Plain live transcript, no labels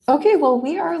Okay, well,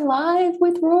 we are live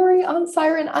with Rory on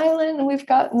Siren Island, and we've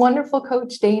got wonderful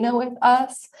coach Dana with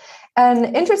us.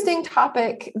 An interesting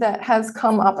topic that has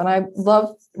come up, and I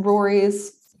love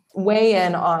Rory's weigh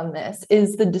in on this,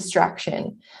 is the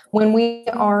distraction. When we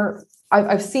are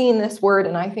I've seen this word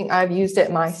and I think I've used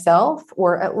it myself,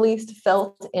 or at least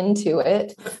felt into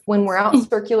it when we're out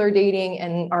circular dating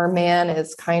and our man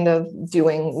is kind of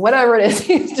doing whatever it is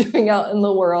he's doing out in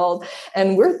the world.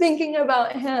 And we're thinking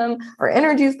about him, our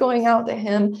energy is going out to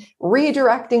him,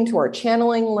 redirecting to our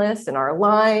channeling list in our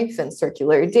life and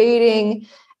circular dating.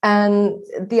 And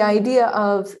the idea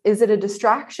of, is it a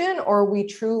distraction, or are we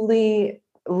truly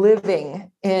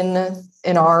living in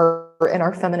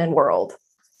our feminine world?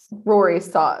 Rory's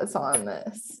thoughts on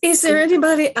this. Is there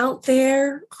anybody out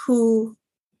there who,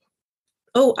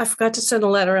 I forgot to send a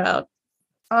letter out.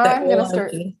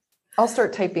 I'll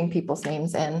start typing people's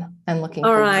names in and looking.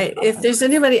 All right. If there's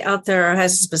anybody out there who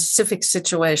has a specific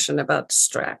situation about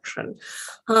distraction,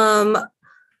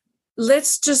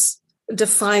 let's just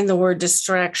define the word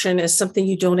distraction as something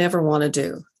you don't ever want to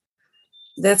do.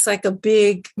 That's like a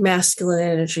big masculine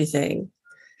energy thing.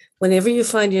 Whenever you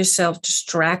find yourself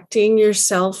distracting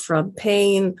yourself from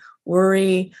pain,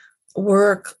 worry,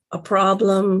 work, a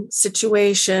problem,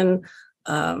 situation,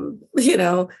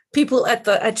 people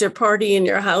at your party in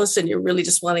your house, and you really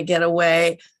just want to get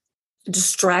away,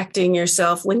 distracting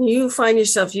yourself. When you find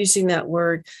yourself using that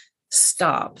word,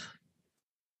 stop.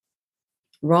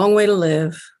 Wrong way to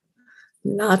live.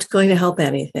 Not going to help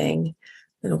anything.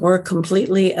 It'll work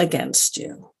completely against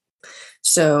you.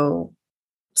 So,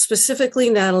 specifically,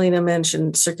 Natalina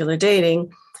mentioned circular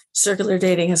dating. Circular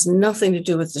dating has nothing to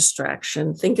do with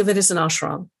distraction. Think of it as an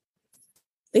ashram.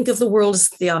 Think of the world as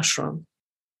the ashram.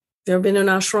 Have you ever been in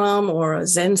an ashram or a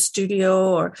Zen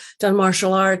studio or done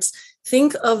martial arts?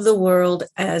 Think of the world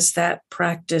as that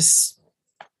practice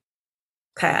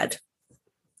pad.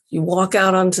 You walk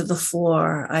out onto the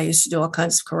floor. I used to do all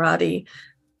kinds of karate.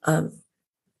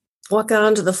 Walk out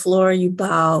onto the floor, you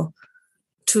bow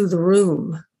to the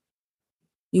room.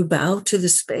 You bow to the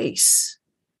space.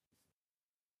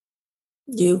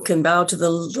 You can bow to the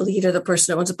leader, the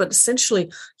person that wants it, but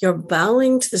essentially you're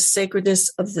bowing to the sacredness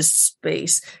of the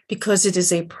space because it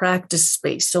is a practice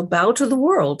space. So bow to the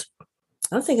world.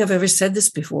 I don't think I've ever said this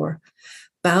before.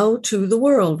 Bow to the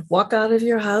world. Walk out of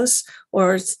your house,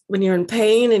 or when you're in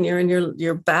pain and you're in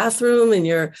your bathroom and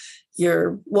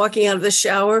you're walking out of the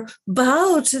shower,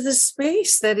 bow to the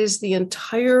space that is the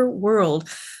entire world.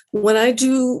 When I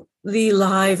do the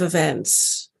live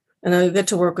events and I get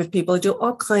to work with people, I do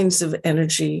all kinds of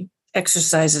energy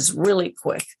exercises really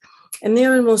quick. And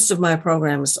they're in most of my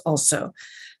programs also,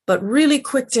 but really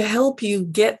quick to help you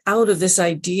get out of this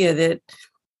idea that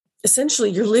essentially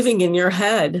you're living in your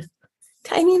head,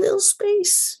 tiny little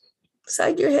space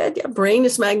inside your head. Your brain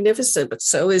is magnificent, but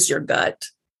so is your gut.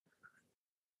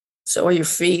 So are your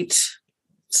feet.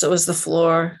 So is the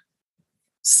floor.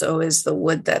 So is the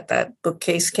wood that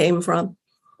bookcase came from.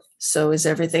 So is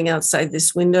everything outside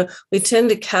this window. We tend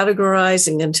to categorize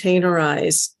and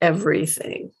containerize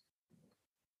everything.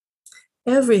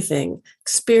 Everything.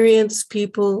 Experience,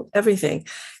 people, everything.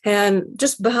 And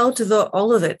just bow to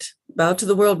all of it. Bow to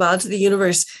the world, bow to the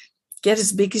universe. Get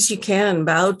as big as you can.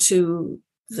 Bow to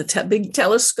the big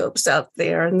telescopes out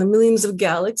there and the millions of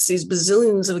galaxies,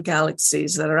 bazillions of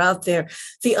galaxies that are out there.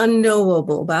 The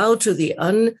unknowable. Bow to the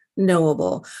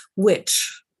unknowable,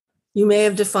 which you may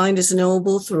have defined as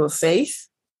knowable through a faith,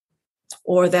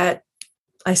 or that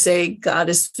I say God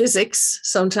is physics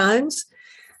sometimes,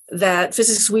 that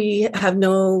physics we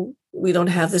don't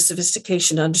have the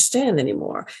sophistication to understand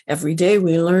anymore. Every day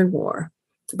we learn more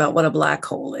about what a black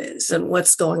hole is and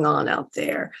what's going on out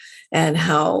there and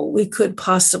how we could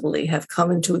possibly have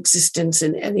come into existence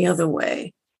in any other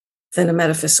way than a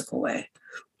metaphysical way,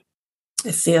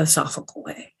 a theosophical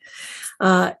way.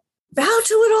 Bow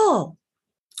to it all.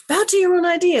 Bow to your own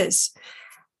ideas.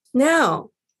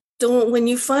 Now, when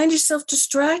you find yourself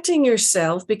distracting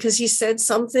yourself because he said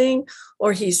something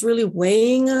or he's really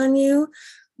weighing on you,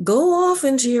 go off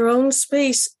into your own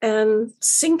space and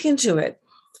sink into it.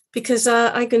 Because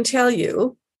I can tell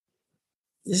you,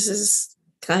 this is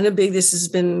kind of big. This has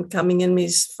been coming in me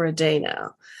for a day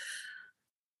now.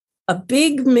 A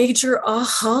big major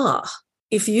aha.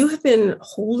 If you have been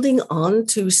holding on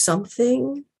to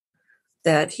something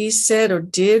that he said or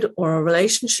did, or a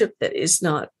relationship that is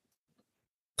not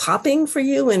popping for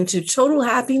you into total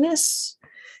happiness,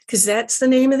 because that's the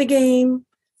name of the game,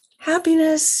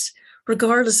 happiness,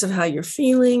 regardless of how you're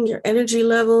feeling, your energy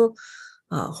level,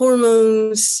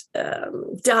 hormones,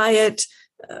 diet,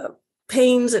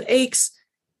 pains and aches,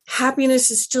 happiness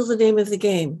is still the name of the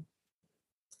game.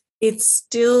 it's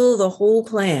still the whole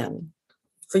plan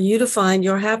for you to find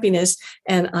your happiness.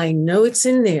 And I know it's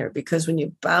in there because when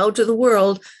you bow to the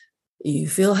world, you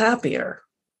feel happier.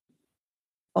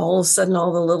 All of a sudden,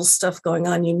 all the little stuff going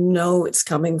on, you know it's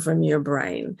coming from your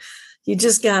brain. You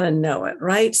just got to know it,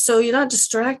 right? So you're not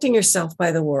distracting yourself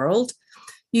by the world.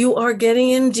 You are getting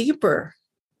in deeper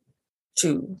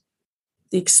to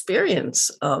the experience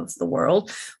of the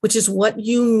world, which is what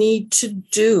you need to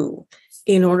do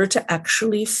in order to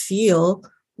actually feel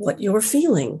what you're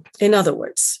feeling. In other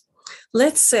words,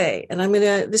 let's say, and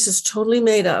this is totally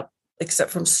made up, except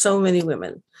from so many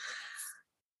women.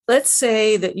 Let's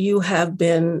say that you have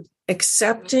been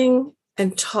accepting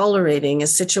and tolerating a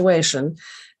situation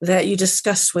that you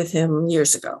discussed with him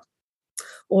years ago,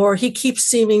 or he keeps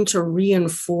seeming to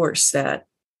reinforce that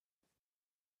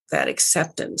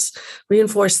acceptance,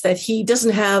 reinforce that he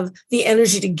doesn't have the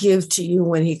energy to give to you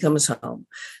when he comes home,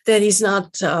 that he's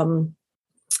not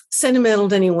sentimental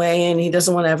in any way, and he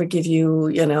doesn't want to ever give you,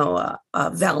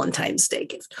 a Valentine's Day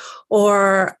gift,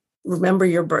 or remember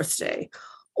your birthday,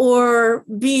 or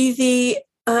be the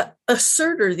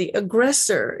asserter, the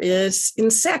aggressor is in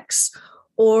sex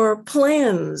or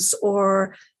plans,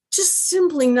 or just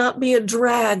simply not be a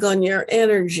drag on your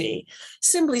energy.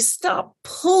 Simply stop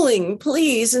pulling,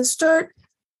 please, and start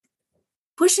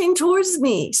pushing towards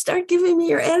me. Start giving me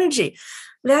your energy.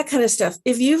 That kind of stuff.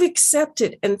 If you've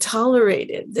accepted and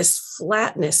tolerated this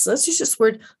flatness, let's use this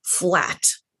word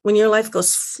flat. When your life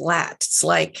goes flat, it's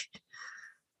like,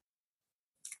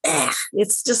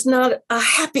 it's just not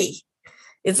happy.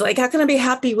 It's like, how can I be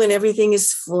happy when everything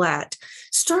is flat?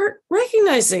 Start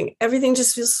recognizing everything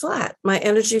just feels flat. My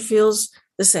energy feels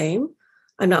the same.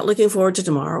 I'm not looking forward to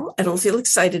tomorrow. I don't feel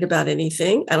excited about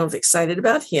anything. I don't feel excited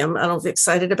about him. I don't feel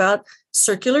excited about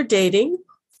circular dating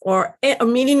or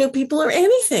meeting new people or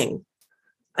anything.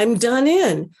 I'm done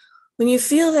in. When you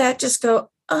feel that, just go,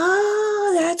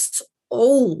 that's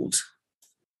old.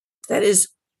 That is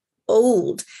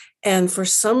old. And for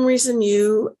some reason,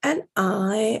 you and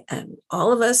I and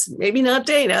all of us, maybe not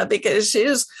Dana, because she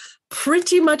is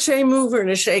pretty much a mover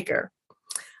and a shaker,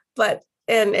 but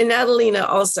and Natalina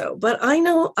also. But I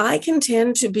know I can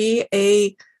tend to be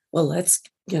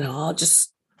I'll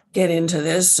just get into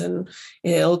this and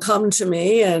it'll come to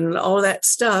me and all that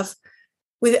stuff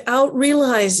without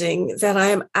realizing that I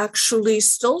am actually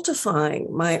stultifying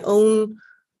my own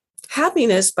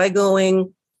happiness by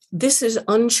going, this is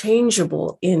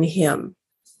unchangeable in him.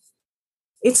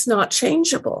 It's not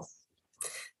changeable.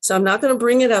 So I'm not going to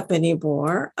bring it up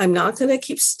anymore. I'm not going to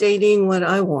keep stating what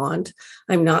I want.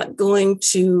 I'm not going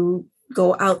to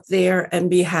go out there and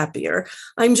be happier.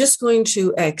 I'm just going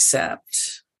to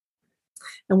accept.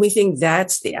 And we think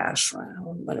that's the ashram.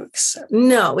 I'm going to accept.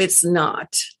 No, it's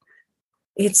not.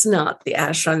 It's not the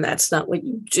ashram. That's not what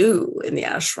you do in the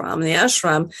ashram. In the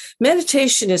ashram,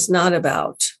 meditation is not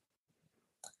about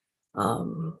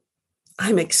I'm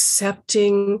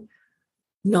accepting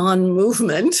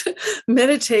non-movement.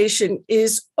 Meditation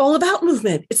is all about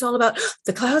movement. It's all about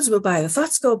the clouds move by, the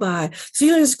thoughts go by,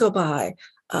 feelings go by,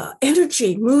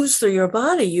 energy moves through your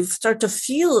body. You start to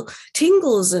feel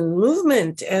tingles and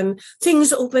movement, and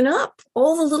things open up.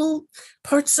 All the little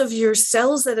parts of your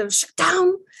cells that have shut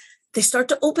down, they start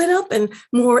to open up, and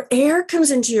more air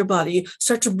comes into your body. You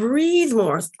start to breathe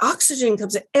more. Oxygen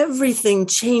comes in. Everything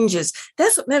changes.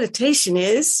 That's what meditation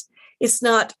is. It's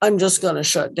not, I'm just going to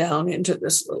shut down into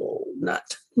this little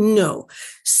nut. No.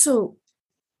 So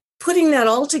putting that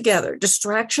all together,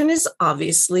 distraction is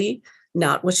obviously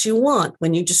not what you want.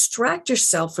 When you distract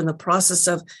yourself from the process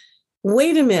of,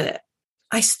 wait a minute,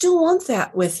 I still want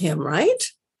that with him,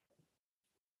 right?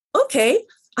 Okay,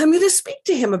 I'm going to speak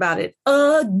to him about it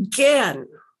again.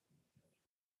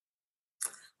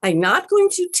 I'm going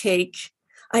to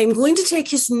take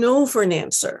his no for an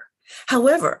answer.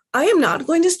 However, I am not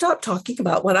going to stop talking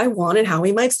about what I want and how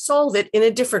we might solve it in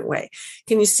a different way.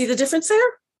 Can you see the difference there?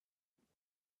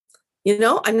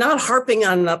 I'm not harping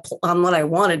on what I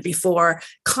wanted before,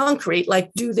 concrete,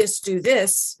 like do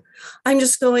this. I'm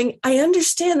just going, I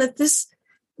understand that this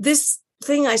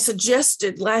thing I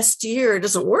suggested last year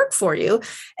doesn't work for you.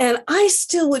 And I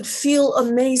still would feel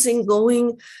amazing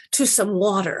going to some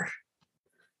water.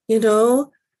 I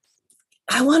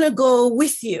want to go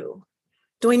with you.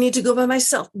 Do I need to go by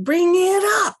myself? Bring it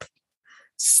up.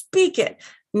 Speak it.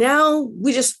 Now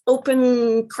we just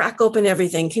crack open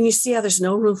everything. Can you see how there's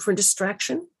no room for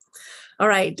distraction? All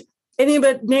right.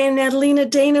 Anybody, Natalina,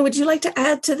 Dana, would you like to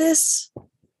add to this?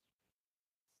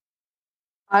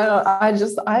 I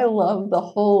love the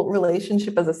whole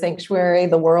relationship as a sanctuary,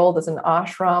 the world as an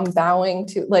ashram, bowing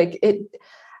to like it.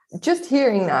 just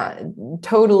hearing that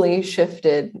totally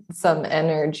shifted some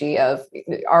energy of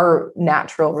our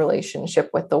natural relationship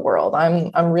with the world.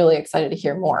 I'm really excited to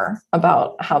hear more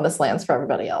about how this lands for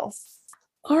everybody else.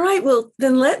 All right. Well,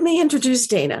 then let me introduce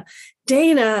Dana.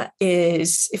 Dana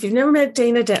is, if you've never met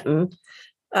Dana Denton,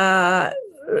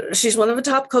 she's one of the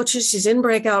top coaches. She's in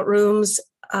breakout rooms,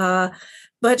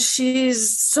 but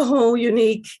she's so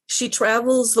unique. She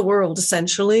travels the world,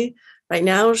 essentially. Right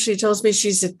now, she tells me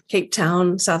she's at Cape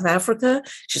Town, South Africa.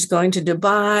 She's going to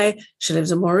Dubai. She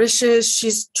lives in Mauritius.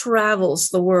 She travels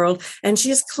the world, and she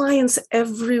has clients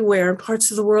everywhere in parts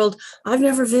of the world I've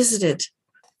never visited.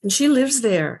 And she lives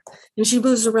there, and she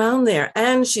moves around there,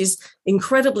 and she's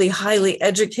incredibly highly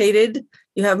educated.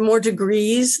 You have more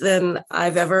degrees than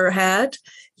I've ever had.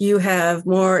 You have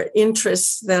more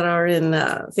interests that are in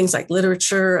things like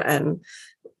literature and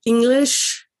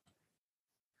English.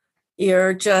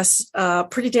 You're just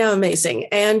pretty damn amazing.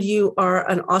 And you are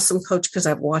an awesome coach because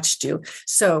I've watched you.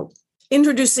 So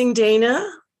introducing Dana.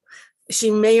 She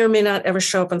may or may not ever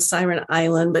show up on Siren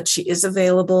Island, but she is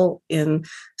available in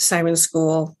Siren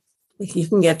School. You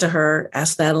can get to her,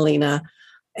 ask Natalina.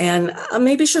 And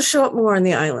maybe she'll show up more on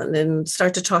the island and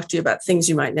start to talk to you about things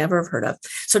you might never have heard of.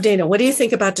 So Dana, what do you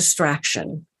think about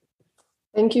distraction?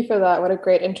 Thank you for that. What a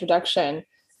great introduction.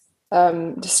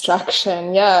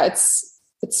 Distraction. Yeah, it's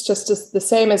just the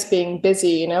same as being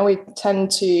busy. We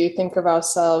tend to think of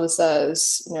ourselves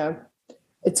as,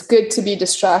 it's good to be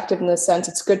distracted in the sense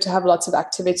it's good to have lots of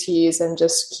activities and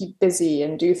just keep busy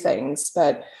and do things.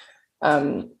 But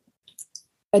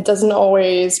it doesn't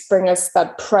always bring us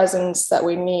that presence that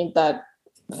we need, that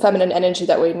feminine energy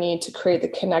that we need to create the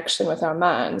connection with our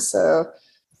man. So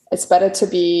it's better to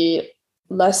be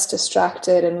less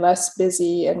distracted and less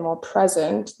busy and more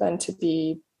present than to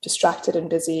be distracted and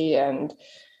busy and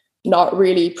not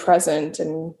really present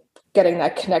and getting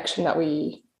that connection that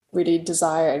we really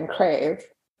desire and crave.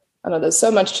 I know there's so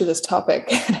much to this topic.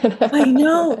 I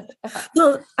know.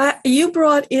 Well, you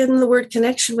brought in the word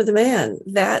connection with a man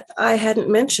that I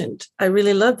hadn't mentioned. I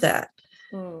really love that.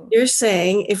 You're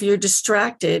saying if you're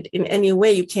distracted in any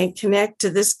way, you can't connect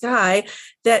to this guy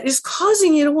that is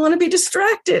causing you to want to be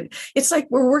distracted. It's like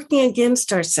we're working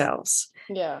against ourselves.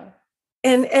 Yeah.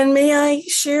 And may I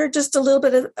share just a little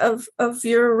bit of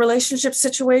your relationship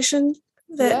situation?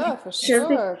 For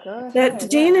sure. That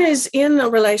Dana is in a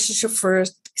relationship for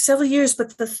several years,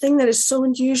 but the thing that is so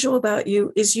unusual about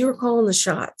you is you're calling the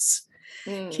shots.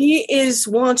 He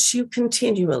wants you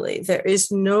continually. There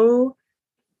is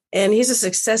and he's a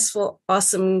successful,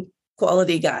 awesome,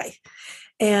 quality guy.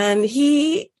 And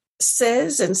he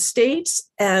says and states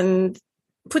and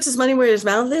puts his money where his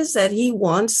mouth is that he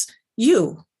wants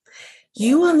you.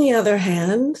 You, on the other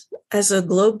hand, as a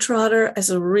globetrotter, as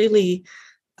a really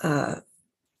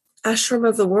ashram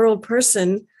of the world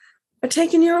person, are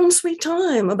taking your own sweet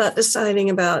time about deciding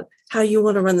about how you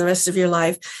want to run the rest of your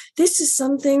life. This is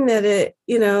something that,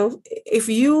 if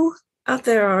you out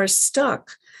there are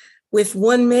stuck with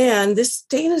one man,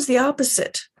 Dana's the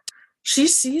opposite. She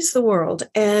sees the world.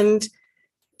 And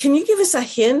can you give us a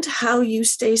hint how you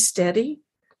stay steady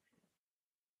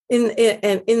in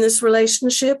this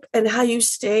relationship and how you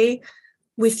stay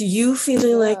with you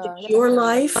feeling like it's your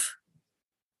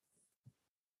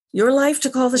life to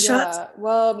call the shots?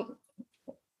 Well,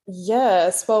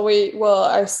 yes.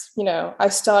 I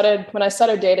started, when I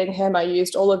started dating him, I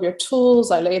used all of your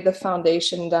tools. I laid the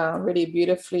foundation down really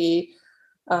beautifully.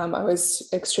 I was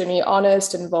extremely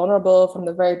honest and vulnerable from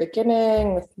the very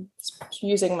beginning with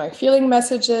using my feeling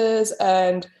messages,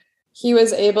 and he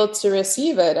was able to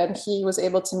receive it, and he was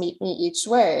able to meet me each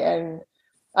way. And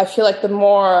I feel like the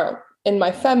more in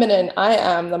my feminine I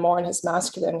am, the more in his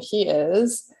masculine he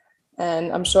is.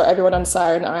 And I'm sure everyone on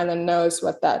Siren Island knows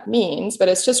what that means, but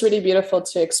it's just really beautiful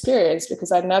to experience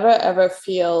because I never, ever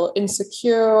feel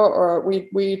insecure, or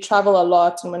we travel a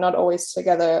lot and we're not always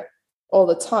together all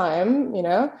the time,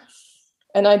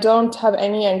 and I don't have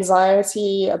any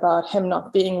anxiety about him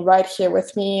not being right here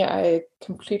with me. I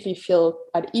completely feel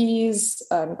at ease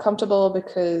and comfortable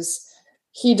because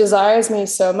he desires me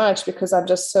so much, because I'm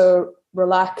just so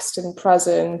relaxed and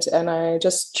present, and I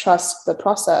just trust the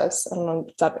process. I don't know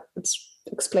if that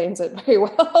explains it very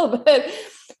well, but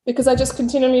because I just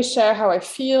continually share how I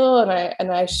feel, and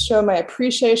I show my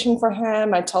appreciation for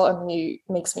him. I tell him he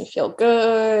makes me feel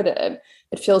good, and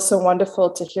it feels so wonderful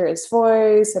to hear his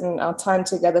voice, and our time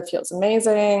together feels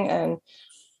amazing. And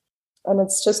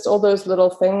it's just all those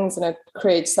little things, and it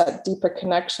creates that deeper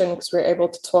connection because we're able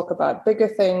to talk about bigger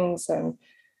things. And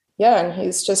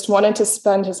he's just wanted to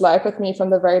spend his life with me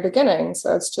from the very beginning.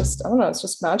 So it's just, I don't know, it's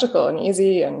just magical and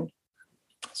easy. And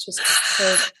It's just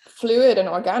so fluid and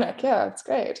organic. Yeah, it's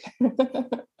great.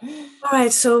 All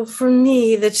right. So for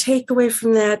me, the takeaway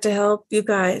from that to help you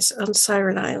guys on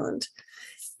Siren Island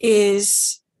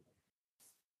is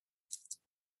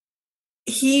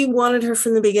he wanted her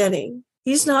from the beginning.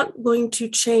 He's not going to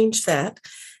change that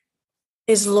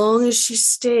as long as she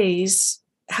stays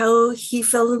how he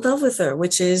fell in love with her,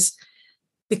 which is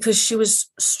because she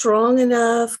was strong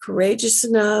enough, courageous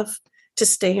enough to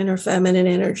stay in her feminine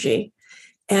energy.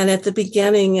 And at the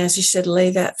beginning, as you said, lay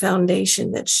that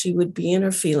foundation that she would be in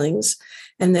her feelings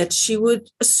and that she would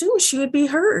assume she would be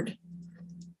heard.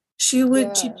 She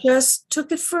just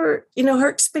took it for, her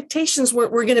expectations we're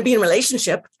going to be in a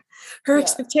relationship. Her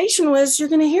expectation was, you're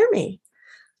going to hear me.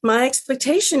 My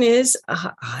expectation is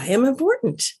I am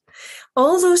important.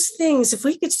 All those things, if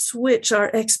we could switch our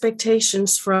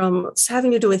expectations from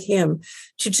having to do with him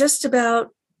to just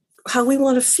about how we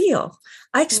want to feel.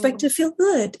 I expect to feel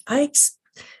good.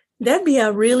 That'd be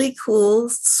a really cool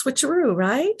switcheroo,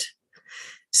 right?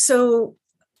 So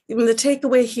the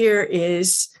takeaway here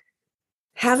is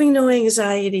having no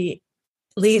anxiety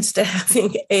leads to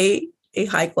having a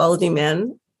high quality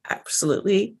man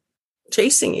absolutely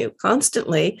chasing you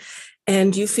constantly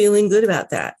and you feeling good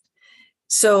about that.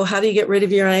 So how do you get rid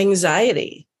of your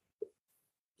anxiety?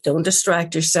 Don't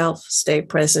distract yourself, stay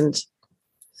present.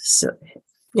 So,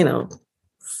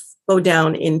 go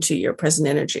down into your present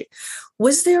energy.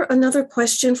 Was there another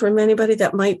question from anybody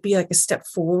that might be like a step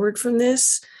forward from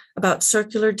this about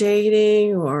circular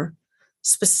dating or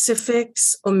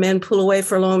specifics or men pull away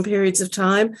for long periods of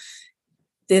time?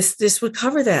 This would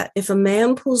cover that. If a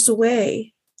man pulls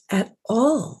away at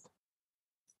all,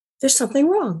 there's something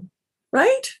wrong,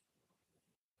 right?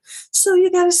 So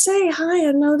you got to say, hi,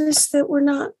 I noticed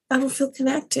that I don't feel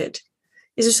connected.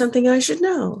 Is there something I should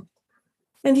know?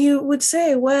 And he would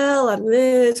say, well, I'm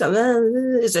this, I'm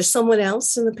that. Is there someone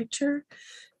else in the picture?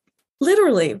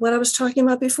 Literally, what I was talking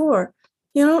about before.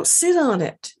 You don't sit on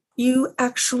it. You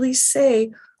actually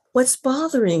say what's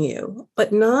bothering you,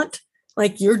 but not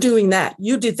like you're doing that.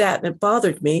 You did that and it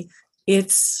bothered me.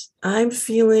 It's, I'm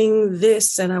feeling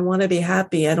this and I want to be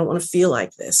happy. I don't want to feel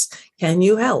like this. Can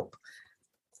you help?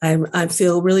 I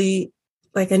feel really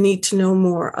like I need to know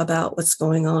more about what's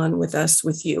going on with us,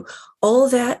 with you. All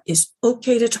that is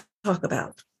okay to talk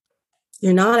about.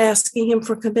 You're not asking him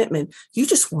for commitment. You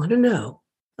just want to know.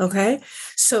 Okay.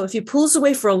 So if he pulls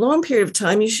away for a long period of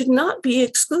time, you should not be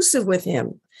exclusive with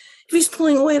him. If he's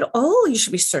pulling away at all, you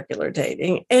should be circular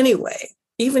dating anyway.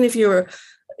 Even if you're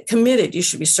committed, you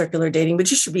should be circular dating, but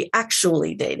you should be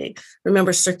actually dating.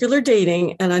 Remember, circular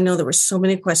dating, and I know there were so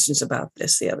many questions about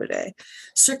this the other day.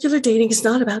 Circular dating is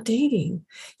not about dating.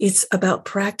 It's about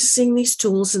practicing these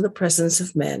tools in the presence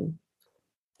of men.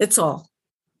 It's all.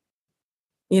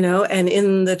 And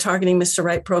in the Targeting Mr.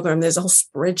 Right program, there's a whole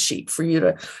spreadsheet for you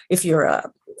to, if you're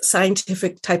a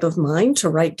scientific type of mind, to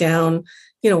write down,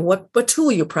 what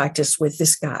tool you practice with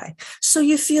this guy. So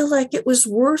you feel like it was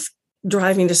worth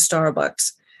driving to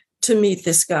Starbucks to meet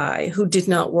this guy who did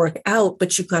not work out,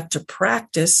 but you got to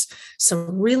practice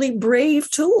some really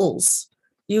brave tools.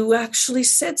 You actually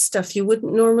said stuff you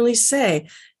wouldn't normally say.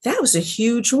 That was a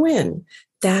huge win.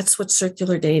 That's what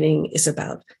circular dating is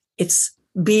about. It's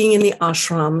being in the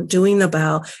ashram, doing the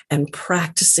bow, and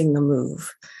practicing the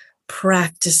move,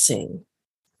 practicing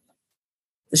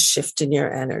the shift in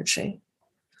your energy.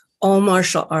 All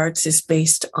martial arts is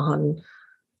based on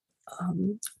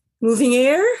moving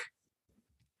air.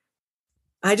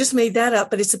 I just made that up,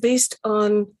 but it's based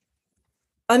on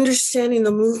understanding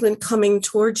the movement coming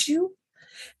towards you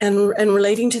and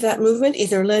relating to that movement,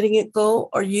 either letting it go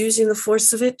or using the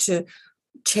force of it to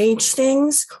change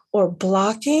things or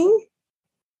blocking.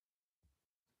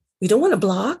 We don't want to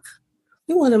block.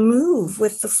 We want to move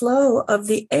with the flow of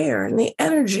the air and the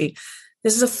energy.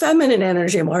 This is a feminine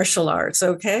energy martial arts,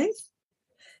 okay?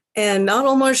 And not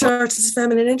all martial arts is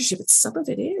feminine energy, but some of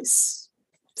it is.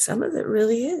 Some of it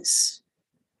really is.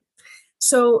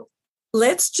 So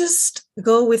let's just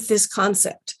go with this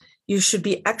concept. You should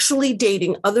be actually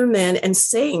dating other men and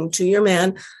saying to your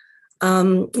man, I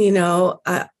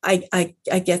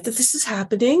get that this is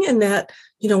happening and that,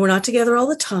 we're not together all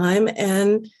the time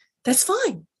and that's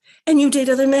fine. And you date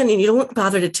other men and you don't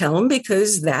bother to tell him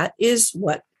because that is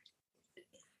what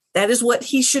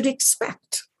he should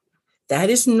expect. That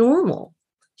is normal.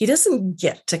 He doesn't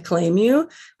get to claim you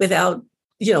without,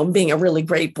 being a really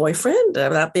great boyfriend,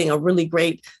 without being a really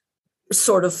great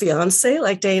sort of fiance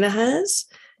like Dana has.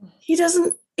 He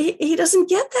doesn't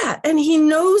get that. And he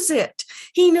knows it.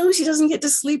 He knows he doesn't get to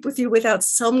sleep with you without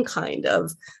some kind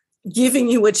of giving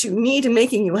you what you need and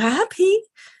making you happy.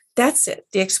 That's it.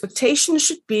 The expectation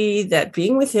should be that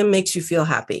being with him makes you feel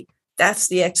happy. That's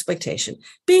the expectation.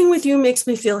 Being with you makes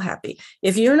me feel happy.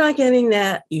 If you're not getting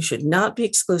that, you should not be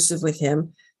exclusive with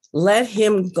him. Let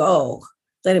him go.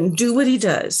 Let him do what he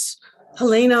does.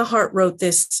 Helena Hart wrote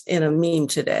this in a meme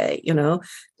today,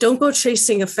 don't go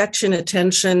chasing affection,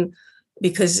 attention,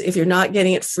 because if you're not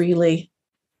getting it freely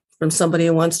from somebody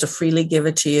who wants to freely give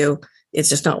it to you, it's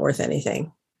just not worth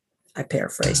anything. I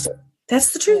paraphrased it.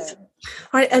 That's the truth. Yeah.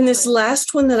 All right. And this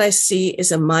last one that I see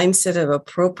is a mindset of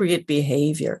appropriate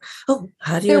behavior. Oh,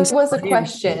 how do you? There was a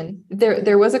question.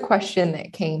 There was a question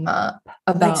that came up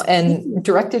about and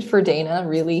directed for Dana,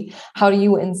 really. How do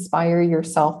you inspire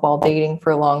yourself while dating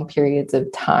for long periods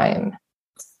of time?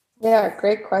 Yeah,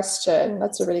 great question.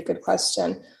 That's a really good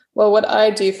question. Well, what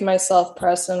I do for myself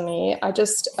personally, I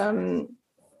just,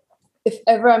 if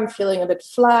ever I'm feeling a bit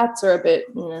flat or a bit,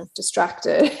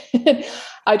 distracted,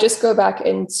 I just go back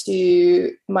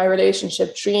into my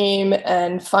relationship dream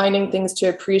and finding things to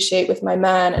appreciate with my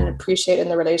man and appreciate in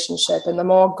the relationship. And the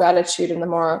more gratitude and the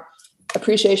more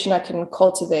appreciation I can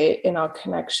cultivate in our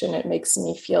connection, it makes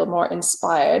me feel more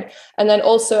inspired. And then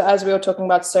also, as we were talking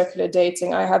about circular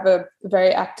dating, I have a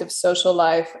very active social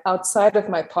life outside of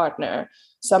my partner.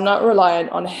 So I'm not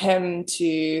reliant on him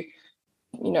to,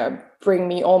 bring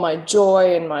me all my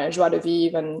joy and my joie de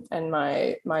vivre and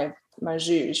my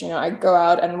juge. I go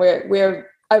out and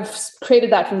I've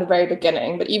created that from the very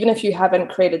beginning. But even if you haven't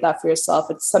created that for yourself,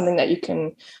 it's something that you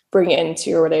can bring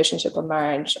into your relationship or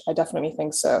marriage. I definitely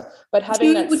think so. But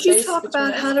having that would you talk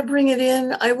about how to bring it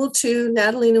in? I will too.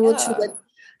 Natalie will too. But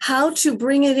how to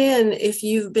bring it in if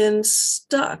you've been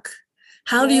stuck?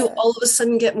 How do you all of a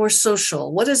sudden get more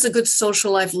social? What does a good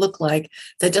social life look like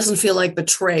that doesn't feel like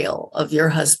betrayal of your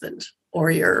husband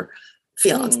or your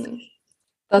fiance?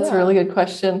 That's a really good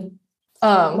question.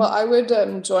 Well, I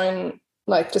would join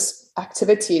just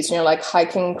activities, like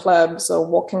hiking clubs or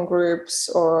walking groups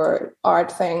or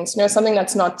art things, something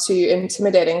that's not too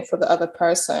intimidating for the other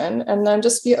person. And then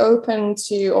just be open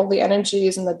to all the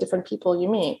energies and the different people you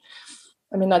meet.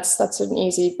 I mean, that's an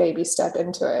easy baby step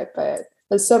into it, but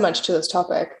there's so much to this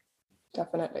topic.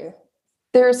 Definitely.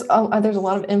 There's a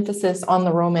lot of emphasis on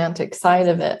the romantic side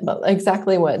of it, but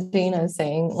exactly what Dana is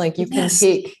saying, you can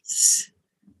take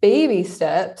baby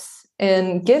steps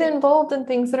and get involved in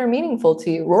things that are meaningful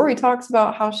to you. Rory talks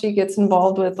about how she gets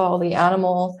involved with all the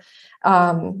animal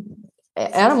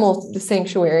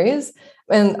sanctuaries.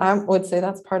 And I would say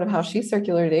that's part of how she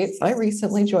circular dates. I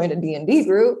recently joined a D&D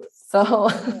group. So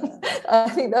I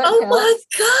think that counts. My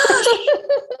gosh.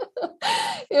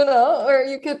 Or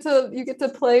you get to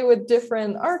play with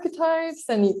different archetypes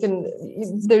and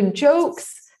there are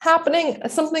jokes happening.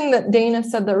 Something that Dana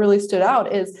said that really stood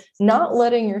out is not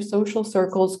letting your social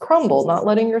circles crumble, not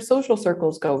letting your social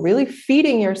circles go, really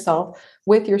feeding yourself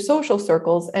with your social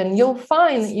circles. And you'll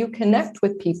find that you connect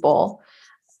with people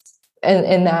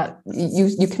and that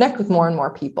you connect with more and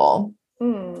more people.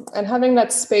 And having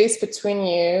that space between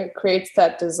you creates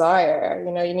that desire.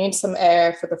 You need some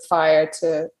air for the fire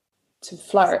to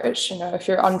flourish. If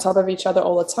you're on top of each other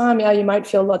all the time, you might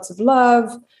feel lots of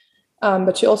love,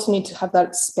 but you also need to have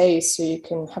that space so you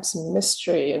can have some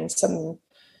mystery and some,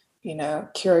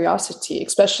 curiosity,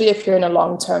 especially if you're in a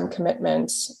long-term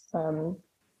commitment. You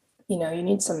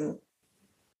need some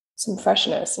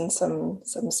freshness and some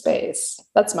space.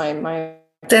 That's my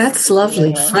That's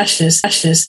lovely. Freshness.